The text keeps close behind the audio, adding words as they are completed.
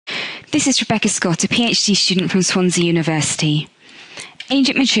This is Rebecca Scott, a PhD student from Swansea University. Age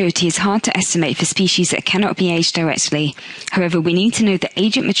at maturity is hard to estimate for species that cannot be aged directly. However, we need to know the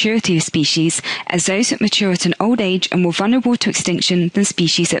age at maturity of species, as those that mature at an old age are more vulnerable to extinction than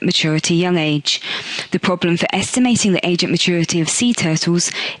species that mature at a young age. The problem for estimating the age at maturity of sea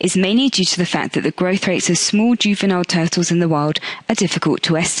turtles is mainly due to the fact that the growth rates of small juvenile turtles in the wild are difficult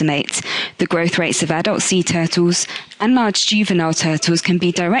to estimate. The growth rates of adult sea turtles and large juvenile turtles can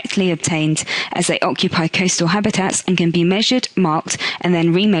be directly obtained, as they occupy coastal habitats and can be measured, marked, and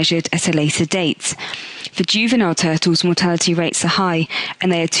then remeasured at a later date. For juvenile turtles, mortality rates are high,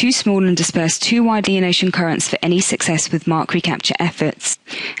 and they are too small and disperse too widely in ocean currents for any success with mark recapture efforts.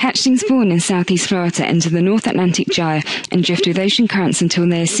 Hatchlings born in southeast Florida enter the North Atlantic Gyre and drift with ocean currents until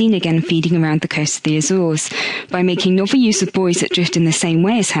they are seen again feeding around the coast of the Azores. By making novel use of buoys that drift in the same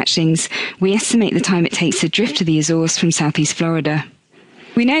way as hatchlings, we estimate the time it takes to drift to the Azores from southeast Florida.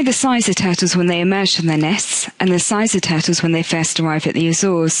 We know the size of turtles when they emerge from their nests and the size of turtles when they first arrive at the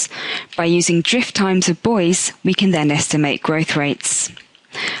Azores. By using drift times of buoys, we can then estimate growth rates.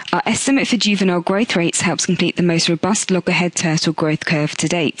 Our estimate for juvenile growth rates helps complete the most robust loggerhead turtle growth curve to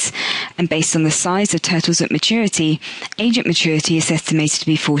date, and based on the size of turtles at maturity, age at maturity is estimated to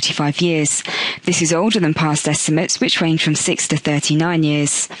be 45 years. This is older than past estimates, which range from 6 to 39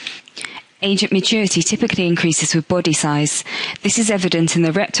 years. Age at maturity typically increases with body size. This is evident in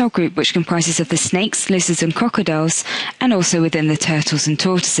the reptile group, which comprises of the snakes, lizards and crocodiles, and also within the turtles and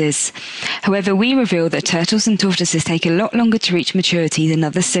tortoises. However, we reveal that turtles and tortoises take a lot longer to reach maturity than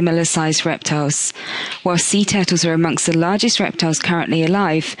other similar-sized reptiles. While sea turtles are amongst the largest reptiles currently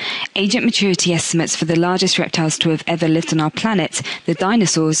alive, age at maturity estimates for the largest reptiles to have ever lived on our planet, the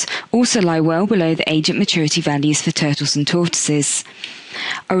dinosaurs, also lie well below the age at maturity values for turtles and tortoises.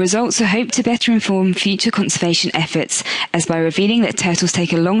 Our results are hoped to better inform future conservation efforts, as by revealing that turtles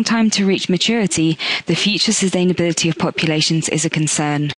take a long time to reach maturity, the future sustainability of populations is a concern.